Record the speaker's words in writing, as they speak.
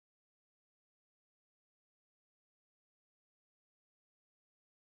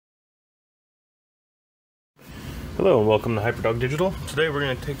Hello and welcome to Hyperdog Digital. Today we're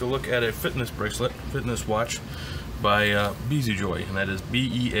going to take a look at a fitness bracelet, fitness watch by Beasyjoy, and that is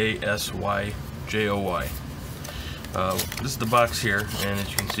Beasyjoy. This is the box here, and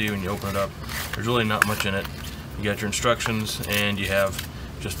as you can see when you open it up, there's really not much in it. You got your instructions, and you have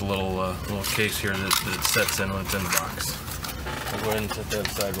just a little case here that it sets in when it's in the box. I'll go ahead and set that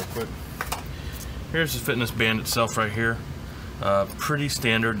aside real quick. Here's the fitness band itself right here. Pretty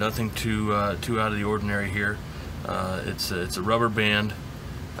standard, nothing too out of the ordinary here. It's a rubber band,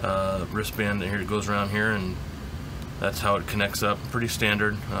 wristband here. It goes around here, and that's how it connects up. Pretty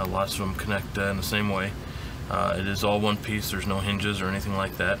standard. Lots of them connect in the same way. It is all one piece. There's no hinges or anything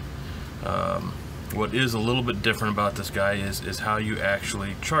like that. What is a little bit different about this guy is how you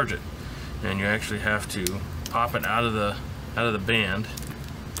actually charge it, and you actually have to pop it out of the band.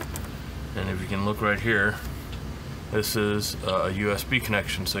 And if you can look right here, this is a USB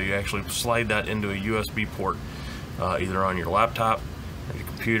connection, so you actually slide that into a USB port, either on your laptop, or your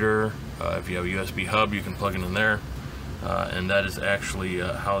computer. If you have a USB hub, you can plug it in there, and that is actually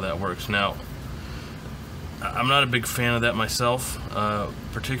how that works. Now, I'm not a big fan of that myself,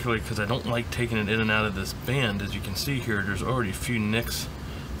 particularly because I don't like taking it in and out of this band. As you can see here, there's already a few nicks,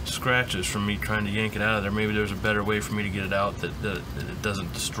 scratches from me trying to yank it out of there. Maybe there's a better way for me to get it out that it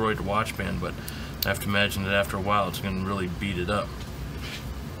doesn't destroy the watch band, but I have to imagine that after a while it's going to really beat it up.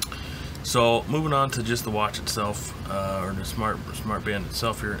 So moving on to just the watch itself, or the smart band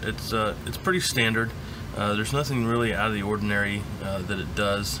itself here, it's pretty standard. There's nothing really out of the ordinary that it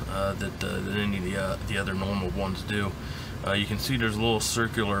does that any of the other normal ones do. You can see there's a little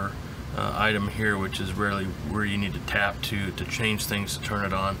circular item here, which is really where you need to tap to change things, to turn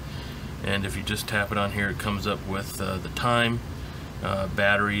it on. And if you just tap it on here, it comes up with the time,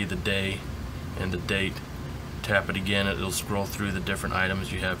 battery, the day, and the date. Tap it again, it'll scroll through the different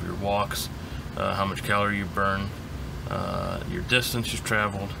items. You have your walks, how much calorie you burn, your distance you've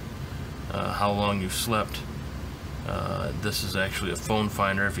traveled, how long you've slept. This is actually a phone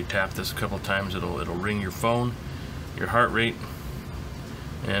finder. If you tap this a couple of times, it'll ring your phone, your heart rate,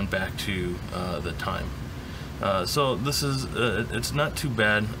 and back to the time. So this is it's not too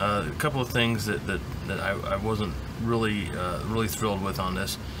bad. A couple of things that I wasn't really thrilled with on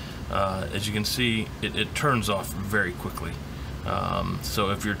this. As you can see, it turns off very quickly. So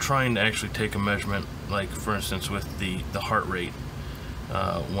if you're trying to actually take a measurement, like for instance with the heart rate,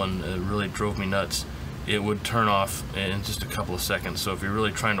 one really drove me nuts. It would turn off in just a couple of seconds. So if you're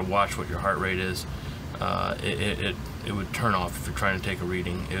really trying to watch what your heart rate is, it would turn off if you're trying to take a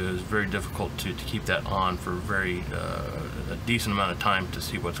reading. It was very difficult to keep that on for a decent amount of time to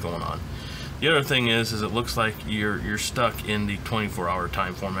see what's going on. The other thing is it looks like you're stuck in the 24-hour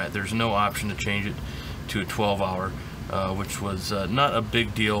time format. There's no option to change it to a 12-hour, which was not a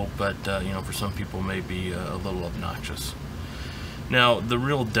big deal, but you know, for some people may be a little obnoxious. Now, the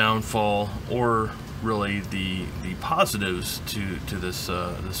real downfall, or really the positives to this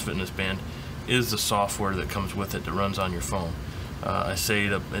fitness band, is the software that comes with it that runs on your phone. I say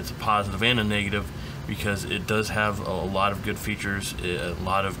that it's a positive and a negative because it does have a lot of good features, a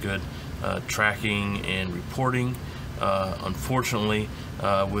lot of good tracking and reporting. Unfortunately,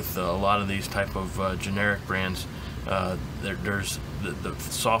 with a lot of these type of generic brands, the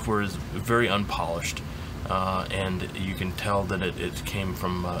software is very unpolished, and you can tell that it came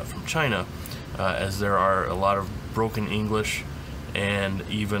from China, as there are a lot of broken English and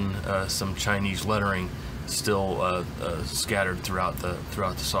even some Chinese lettering still scattered throughout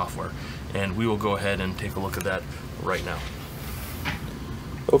the software. And we will go ahead and take a look at that right now.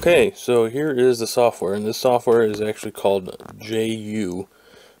 Okay, so here is the software, and this software is actually called JU.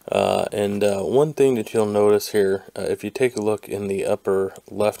 One thing that you'll notice here, if you take a look in the upper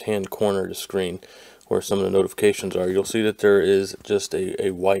left-hand corner of the screen, where some of the notifications are, you'll see that there is just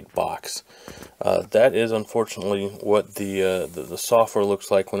a white box. That is unfortunately what the software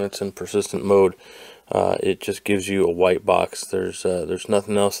looks like when it's in persistent mode. It just gives you a white box. There's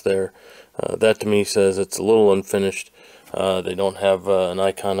nothing else there. That to me says it's a little unfinished. They don't have an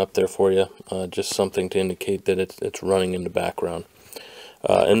icon up there for you, just something to indicate that it's running in the background.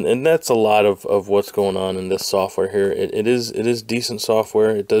 And that's a lot of what's going on in this software here. It is decent software.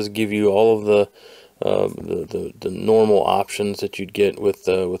 It does give you all of the normal options that you'd get with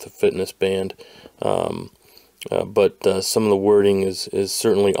a fitness band, but some of the wording is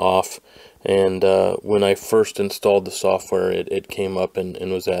certainly off. And when I first installed the software, it came up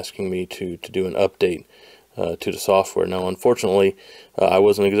and was asking me to do an update to the software. Now, unfortunately, I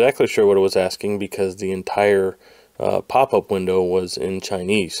wasn't exactly sure what it was asking because the entire pop-up window was in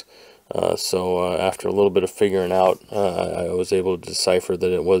Chinese. So after a little bit of figuring out, I was able to decipher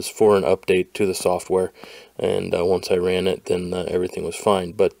that it was for an update to the software, and once I ran it, then everything was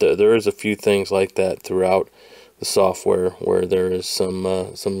fine. But there is a few things like that throughout the software where there is some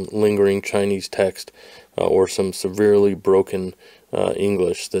lingering Chinese text or some severely broken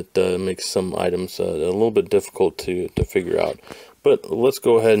English that makes some items a little bit difficult to figure out. But let's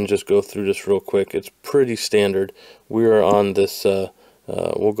go ahead and just go through this real quick. It's pretty standard. We are on this.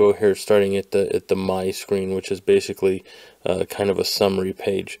 We'll go here starting at the My screen, which is basically kind of a summary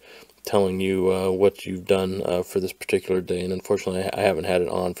page telling you what you've done for this particular day. And unfortunately, I haven't had it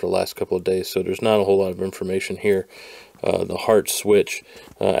on for the last couple of days, so there's not a whole lot of information here. The heart switch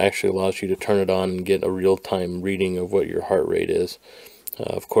actually allows you to turn it on and get a real-time reading of what your heart rate is.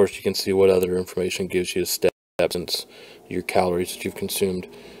 Of course, you can see what other information gives you: steps, your calories that you've consumed,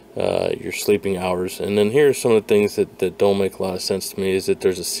 your sleeping hours. And then here's some of the things that don't make a lot of sense to me, is that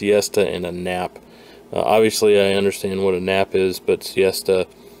there's a siesta and a nap. Obviously, I understand what a nap is, but siesta,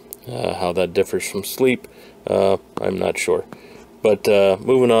 how that differs from sleep, I'm not sure. But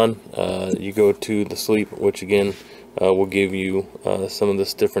moving on, you go to the sleep, which again will give you some of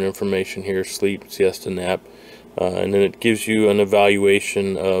this different information here: sleep, siesta, nap, and then it gives you an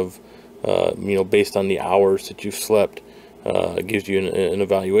evaluation of, based on the hours that you've slept. It gives you an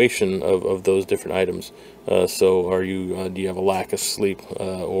evaluation of those different items. So do you have a lack of sleep,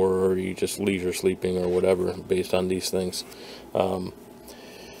 or are you just leisure sleeping, or whatever, based on these things.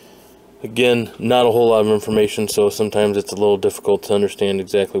 Again, not a whole lot of information, so sometimes it's a little difficult to understand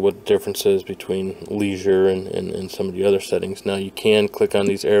exactly what the difference is between leisure and some of the other settings. Now, you can click on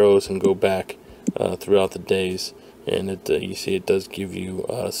these arrows and go back throughout the days, and you see it does give you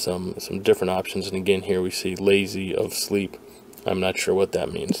some different options. And again, here we see lazy of sleep. I'm not sure what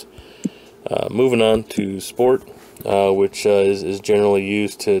that means. Moving on to sport, which is generally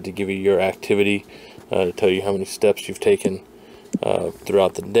used to give you your activity, to tell you how many steps you've taken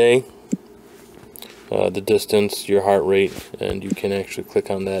throughout the day, the distance, your heart rate, and you can actually click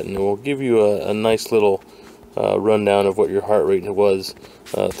on that, and it will give you a nice little rundown of what your heart rate was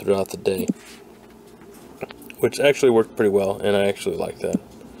throughout the day, which actually worked pretty well, and I actually like that.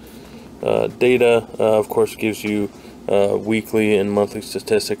 Data, of course, gives you weekly and monthly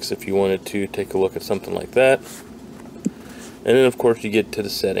statistics if you wanted to take a look at something like that. And then, of course, you get to the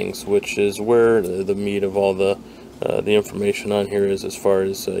settings, which is where the meat of all the information on here is, as far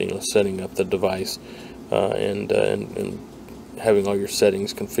as setting up the device and having all your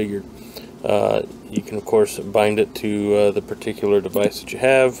settings configured. You can, of course, bind it to the particular device that you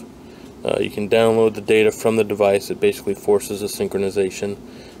have. You can download the data from the device. It basically forces a synchronization.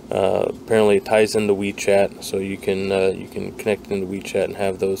 Apparently, it ties into WeChat, so you can connect into WeChat and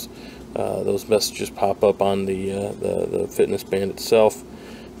have those messages pop up on the fitness band itself.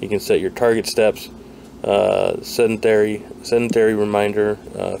 You can set your target steps. Sedentary reminder,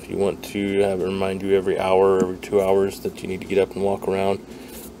 if you want to have it remind you every hour or every 2 hours that you need to get up and walk around.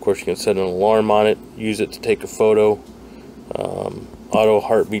 Of course, you can set an alarm on it, use it to take a photo. Auto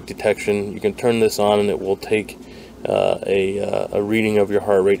heartbeat detection, you can turn this on and it will take a reading of your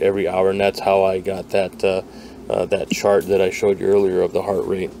heart rate every hour, and that's how I got that chart that I showed you earlier of the heart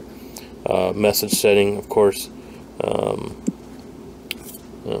rate. Message setting, of course. We'll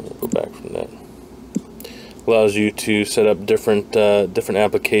go back from that. Allows you to set up different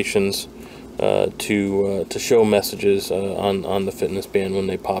applications to show messages on the fitness band when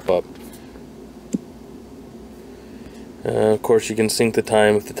they pop up. Of course, you can sync the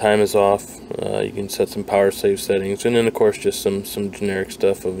time if the time is off. You can set some power save settings, and then of course just some generic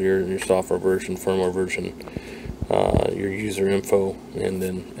stuff of your software version, firmware version, your user info, and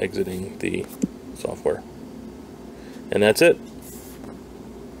then exiting the software. And that's it.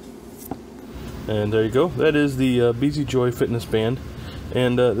 And there you go. That is the Beasyjoy Fitness Band,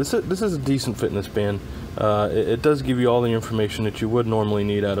 and this is a decent fitness band. It does give you all the information that you would normally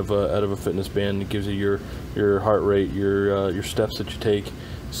need out of a fitness band. It gives you your heart rate, your steps that you take,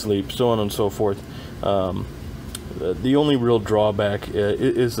 sleep, so on and so forth. The only real drawback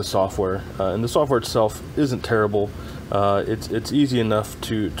is the software, and the software itself isn't terrible. It's easy enough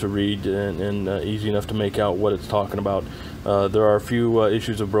to read and easy enough to make out what it's talking about. There are a few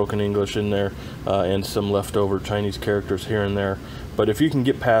issues of broken English in there and some leftover Chinese characters here and there, but if you can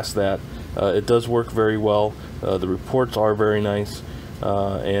get past that, it does work very well. The reports are very nice,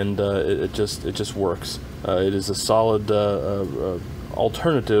 and it just works. It is a solid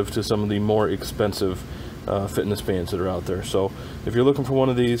alternative to some of the more expensive fitness bands that are out there. So if you're looking for one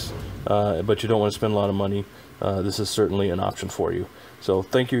of these, but you don't want to spend a lot of money, this is certainly an option for you. So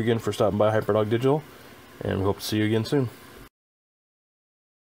thank you again for stopping by Hyperdog Digital, and we hope to see you again soon.